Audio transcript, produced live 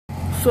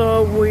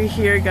So we're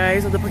here,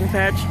 guys, at the pumpkin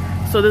patch.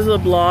 So this is a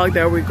vlog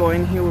that we're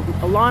going here with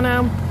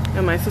Alana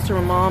and my sister,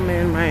 my mom,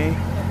 and my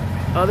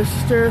other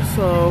sister.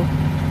 So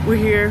we're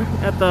here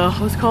at the,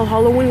 what's it called,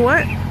 Halloween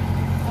what? It's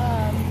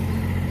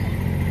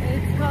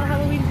called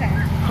Halloween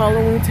Town.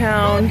 Halloween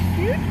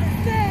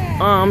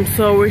Town.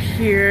 So we're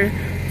here.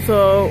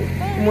 So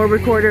we'll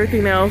record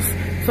everything else.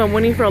 So I'm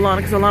waiting for Alana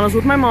because Alana's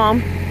with my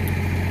mom.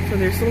 So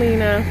there's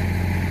Selena.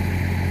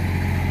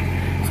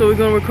 So we're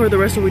gonna record the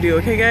rest of what we do,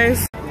 okay,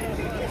 guys?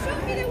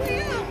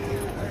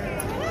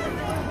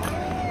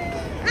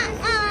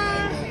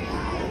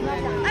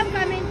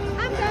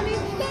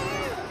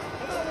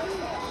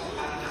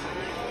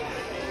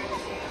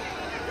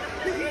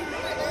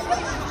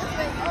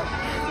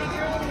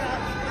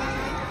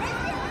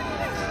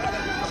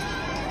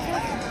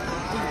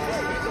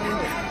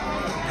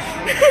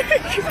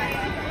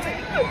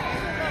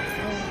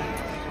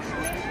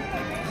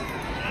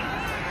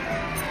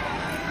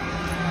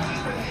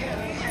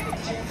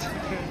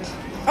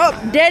 Oh,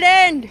 dead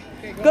end.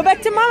 Go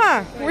back to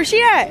Mama. Where's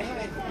she at?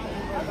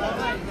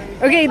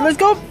 Okay, let's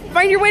go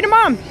find your way to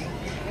Mom.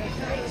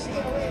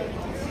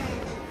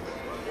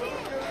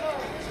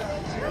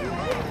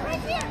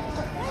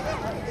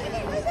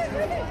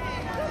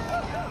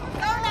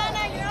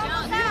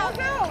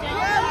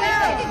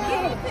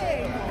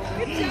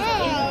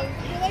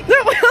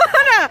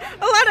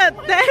 Alana,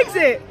 the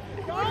exit.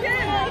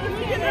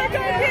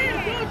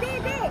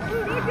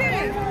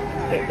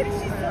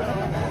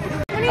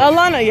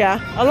 Alana, yeah.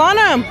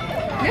 Alana,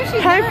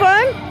 having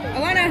fun?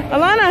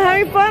 Alana,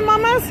 having fun,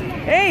 mamas?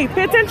 Hey,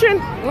 pay attention.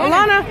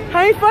 Alana,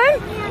 having fun?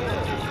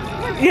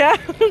 Yeah.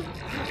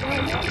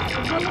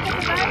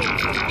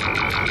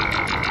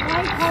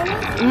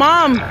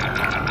 Mom,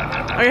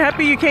 are you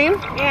happy you came?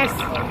 Yes.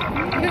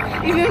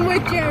 Even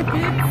with your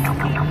boots?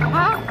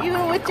 Huh?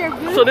 Even with your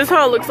boots? So this is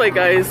how it looks like,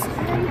 guys.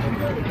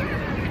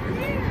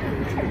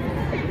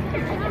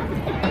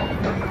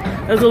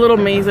 There's a little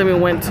maze that we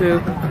went to.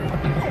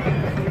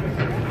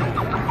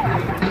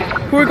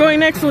 We're going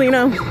next,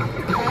 Selena.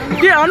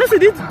 Yeah, honestly,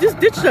 they just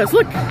ditched us.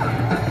 Look.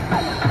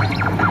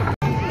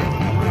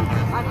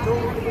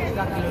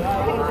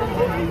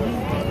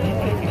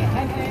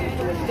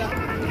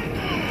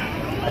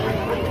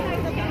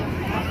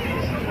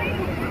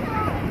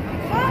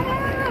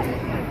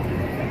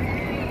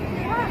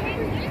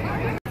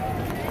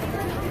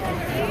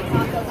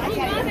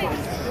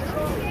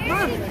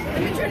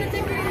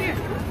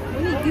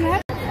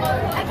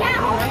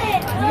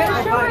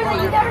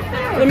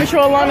 Let me show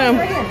Alana.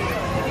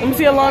 Let me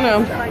see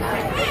Alana.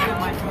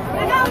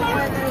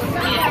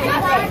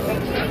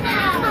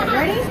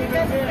 Ready?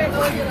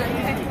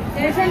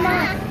 Here's her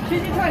mom.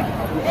 Choose your toy.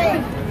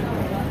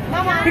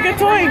 Mama. Pick a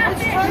toy.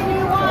 Which toy do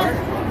you want?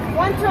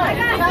 One toy.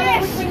 Tell me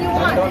which one you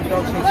want.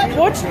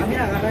 What?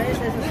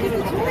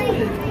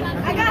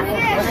 I got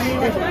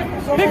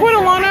fish. Pick one,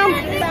 Alana.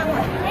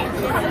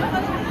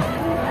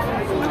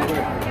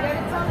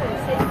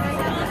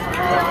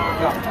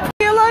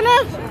 Hey, Alana.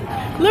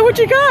 Look what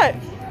you got.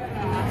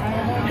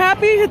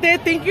 Happy?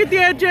 Thank you,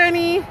 dear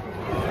Jenny.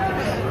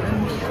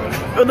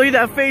 Oh, look at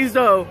that face,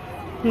 though.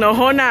 No,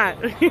 hold not.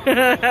 Dude,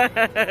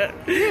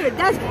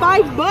 that's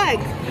 $5. I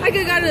could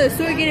have gone to the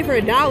store and get it for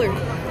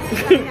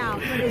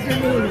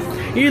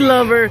 $1. You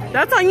love her.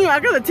 That's on you. I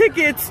got the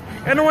tickets.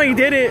 I don't know why you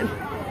did it.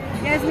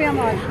 Yes, we are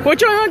more.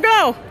 Which one you go?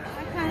 I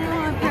kind of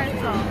want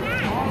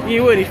pretzel.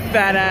 You would,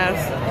 fat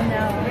ass. No.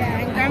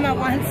 Yeah, Grandma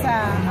wants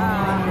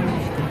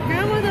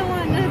Grandma don't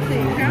want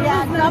nothing.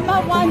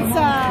 Grandma wants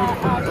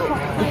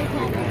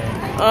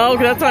Oh,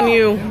 that's on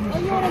you. Oh,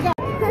 you wanna go?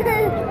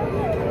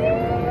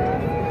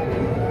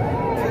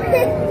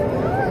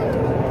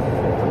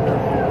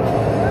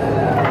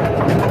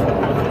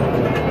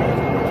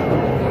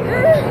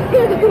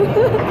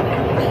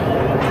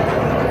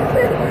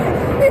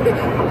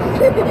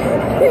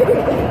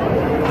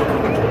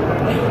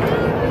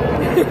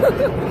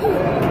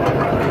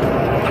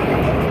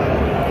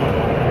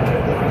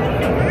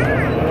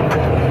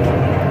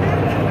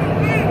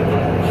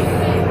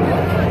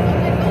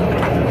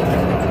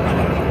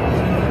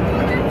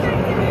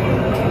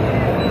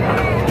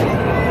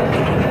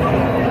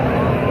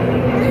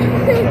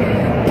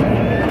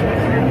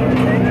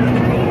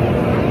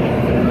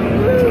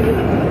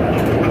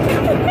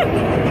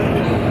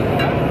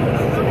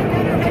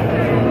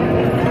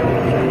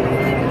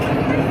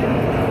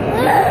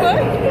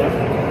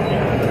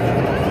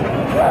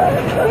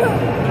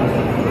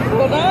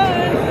 Hold on.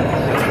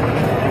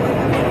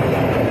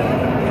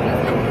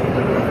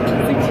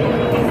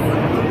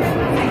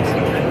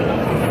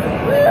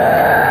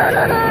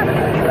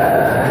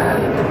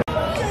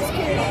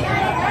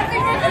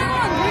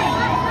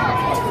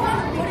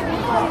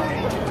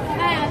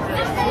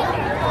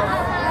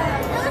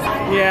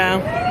 Yeah.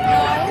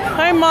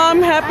 Hi,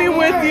 Mom. Happy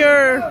with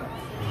your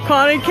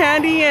cotton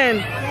candy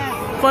and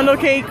funnel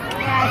cake.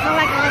 Yeah, I feel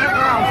like a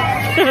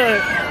little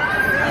girl.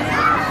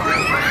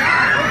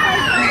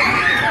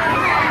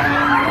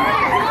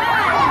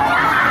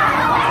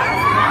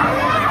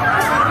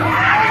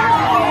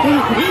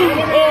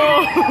 Oh.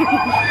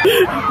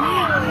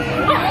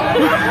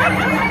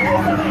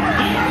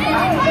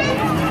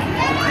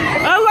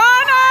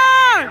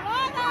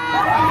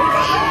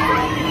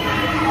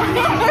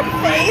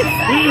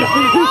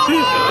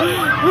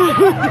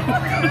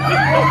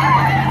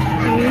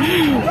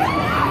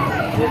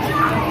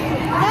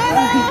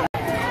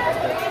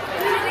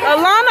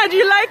 Alana, do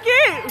you like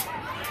it?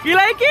 You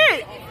like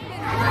it?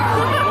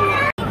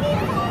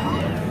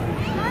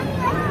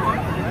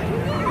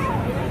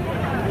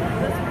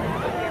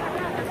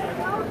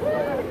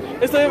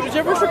 Is there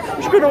ever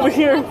should go over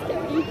here?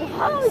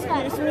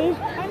 Excuse me.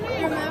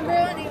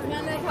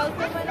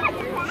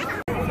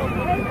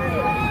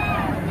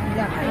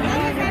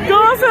 Go,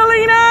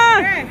 Selena!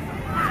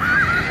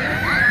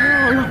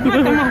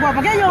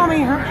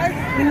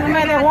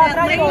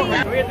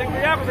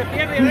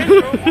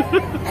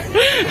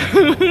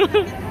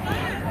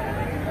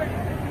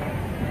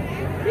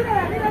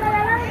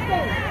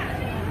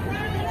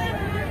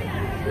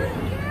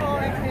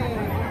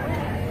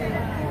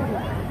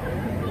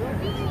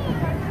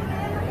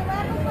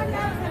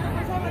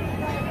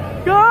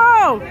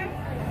 Go!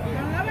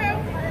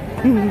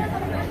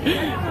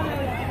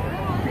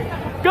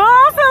 Go,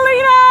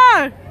 Selena!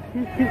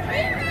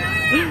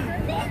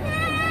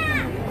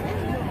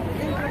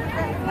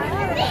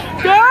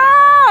 Go!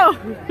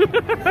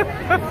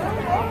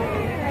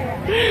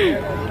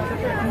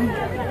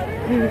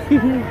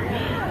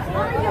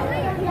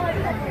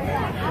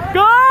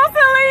 Go,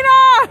 Selena!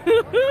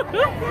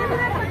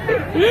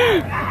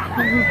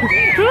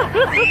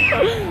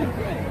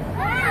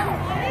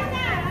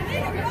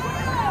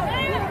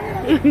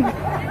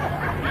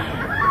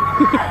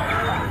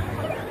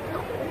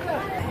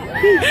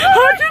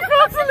 How'd you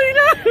feel,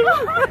 Selena?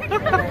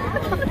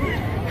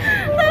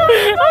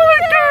 Oh my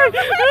god!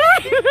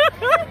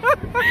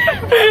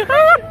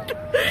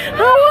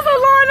 How was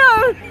Alana?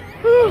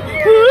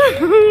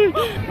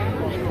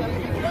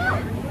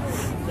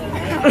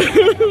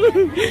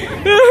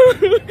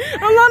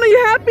 Alana, you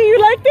happy? You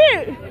liked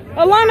it?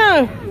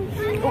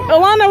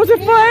 Alana, was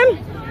it fun?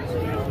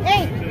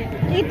 Hey,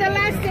 eat the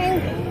last thing.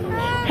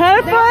 Had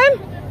it fun?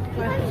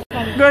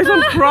 Guys,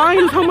 I'm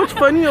crying. How much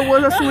funny it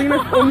was at Selena.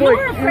 I'm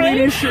like,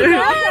 eating shit.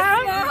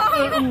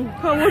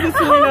 How was it,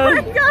 Selena? Oh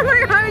my god, I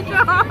got a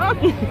job.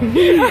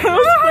 That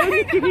was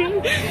funny.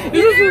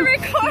 You didn't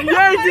record.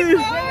 Yeah, I did.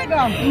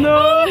 No.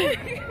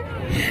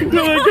 Oh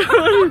my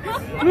god.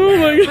 Oh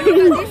my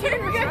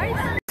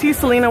god. See,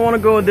 Selena want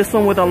to go with this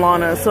one with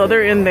Alana, so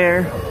they're in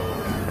there.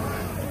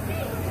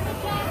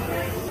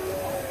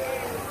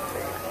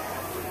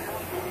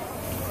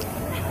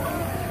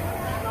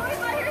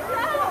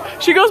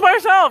 She goes by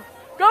herself.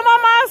 Go,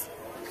 mamas.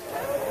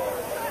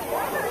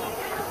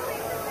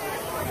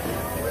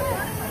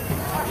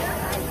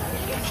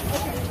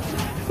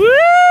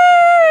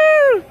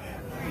 Woo!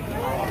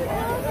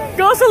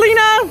 Go,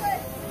 Selena.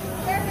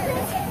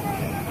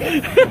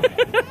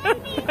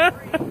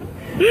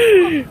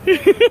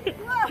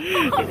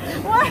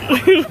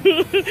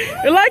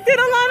 You liked it,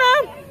 Alana?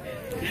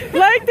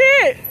 Liked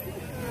it?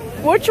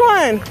 Which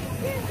one?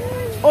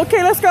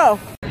 Okay, let's go.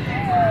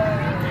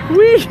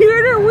 Wee, you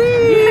heard her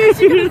wee.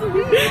 She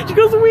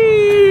goes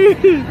wee.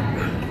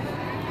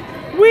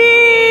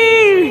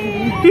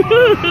 Wee. She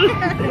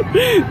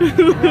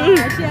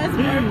has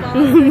more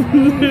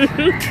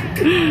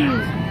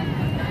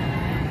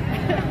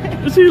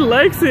balls. She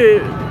likes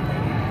it.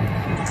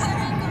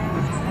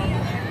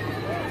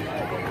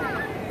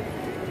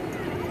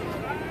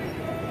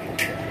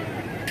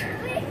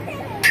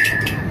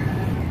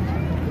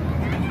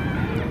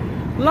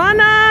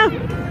 Lana!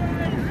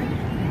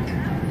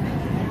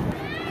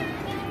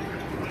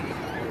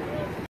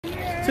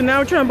 So now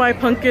we're trying to buy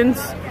pumpkins.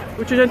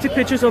 We're trying to take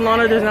pictures.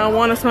 Alana does not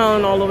want to smell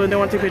and all of it. They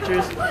want to take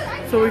pictures.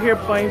 So we're here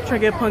trying to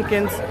get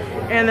pumpkins.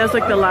 And that's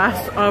like the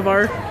last of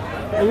our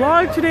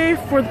vlog today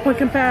for the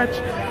pumpkin patch.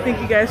 Thank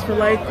you guys for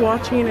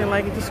watching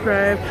and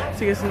subscribe.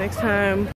 See you guys next time.